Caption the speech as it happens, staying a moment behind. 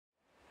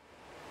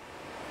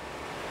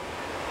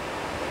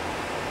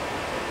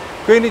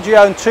Greenergy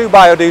own 2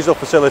 biodiesel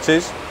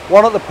facilities,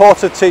 one at the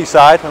Port of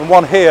Teesside and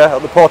one here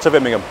at the Port of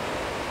Immingham.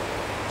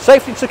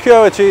 Safety and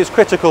security is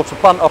critical to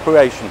plant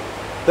operation.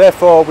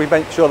 Therefore, we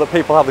make sure that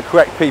people have the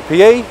correct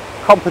PPE,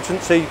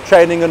 competency,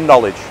 training and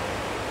knowledge.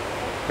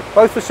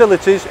 Both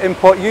facilities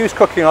import used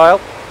cooking oil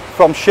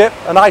from ship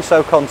and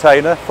ISO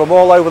container from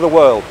all over the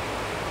world.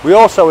 We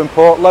also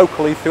import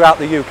locally throughout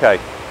the UK.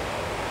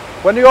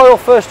 When the oil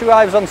first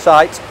arrives on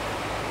site,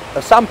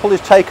 a sample is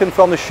taken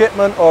from the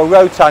shipment or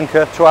road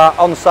tanker to our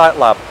on-site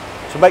lab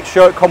to make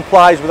sure it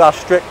complies with our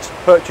strict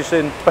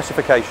purchasing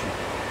specification.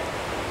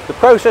 The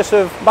process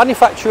of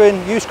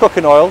manufacturing used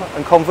cooking oil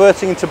and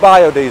converting into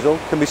biodiesel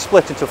can be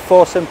split into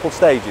 4 simple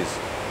stages.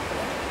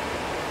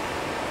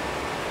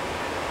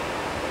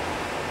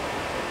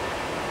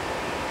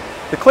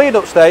 The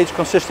clean-up stage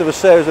consists of a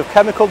series of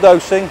chemical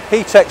dosing,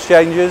 heat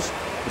exchangers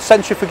and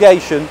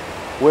centrifugation,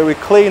 where we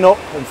clean up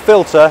and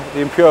filter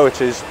the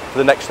impurities for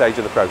the next stage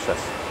of the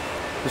process.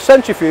 The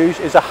centrifuge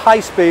is a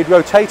high-speed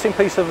rotating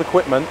piece of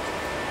equipment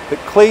that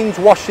cleans,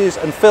 washes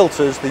and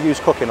filters the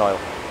used cooking oil.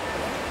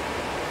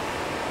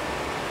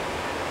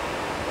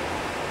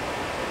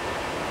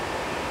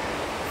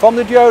 From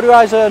the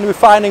deodorizer and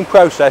refining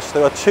process,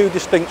 there are 2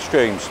 distinct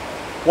streams.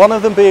 One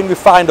of them being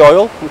refined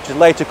oil, which is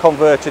later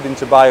converted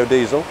into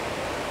biodiesel,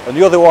 and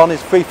the other one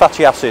is free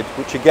fatty acid,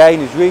 which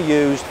again is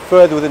reused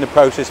further within the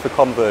process for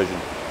conversion.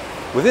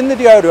 Within the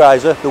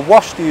deodorizer, the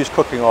washed used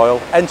cooking oil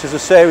enters a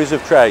series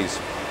of trays.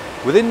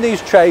 Within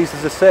these trays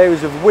there's a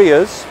series of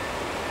weirs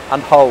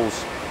and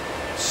holes.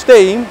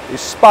 Steam is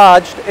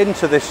sparged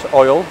into this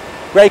oil,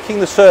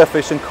 breaking the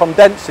surface and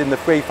condensing the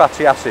free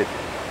fatty acid,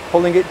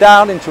 pulling it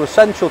down into a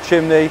central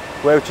chimney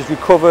where it is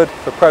recovered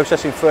for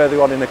processing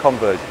further on in the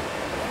conversion.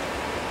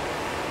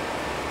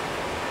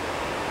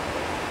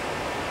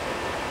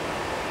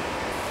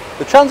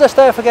 The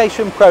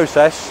transesterification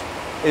process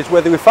is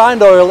where the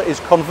refined oil is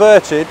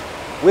converted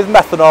with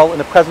methanol in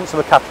the presence of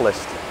a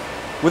catalyst.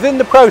 Within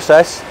the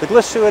process, the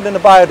glycerin and the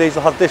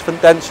biodiesel have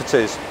different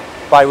densities.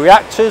 By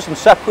reactors and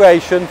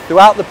separation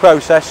throughout the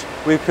process,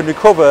 we can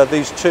recover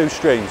these 2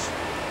 streams.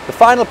 The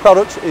final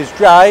product is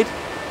dried,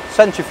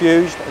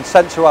 centrifuged and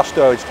sent to our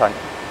storage tank.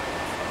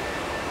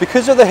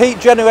 Because of the heat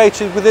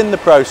generated within the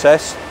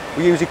process,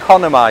 we use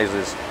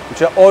economizers,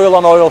 which are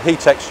oil-on-oil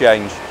heat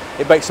exchange.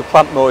 It makes the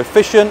plant more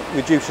efficient,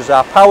 reduces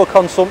our power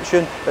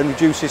consumption and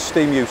reduces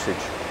steam usage.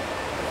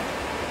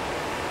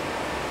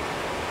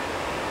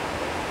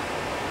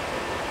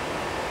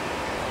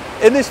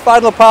 In this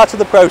final part of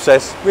the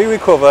process, we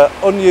recover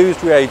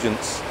unused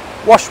reagents,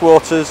 wash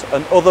waters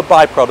and other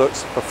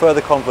byproducts for further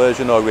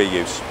conversion or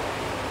reuse.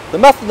 The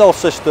methanol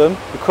system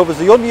recovers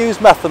the unused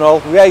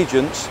methanol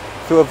reagents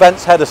through a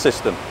vents header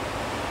system,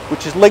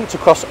 which is linked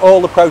across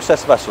all the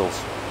process vessels,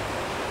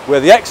 where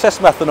the excess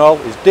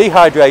methanol is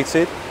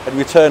dehydrated and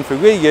returned for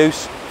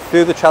reuse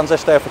through the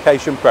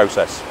transesterification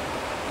process.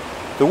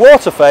 The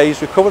water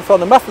phase recovered from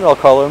the methanol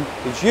column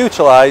is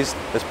utilised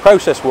as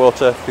process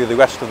water through the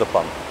rest of the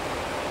plant.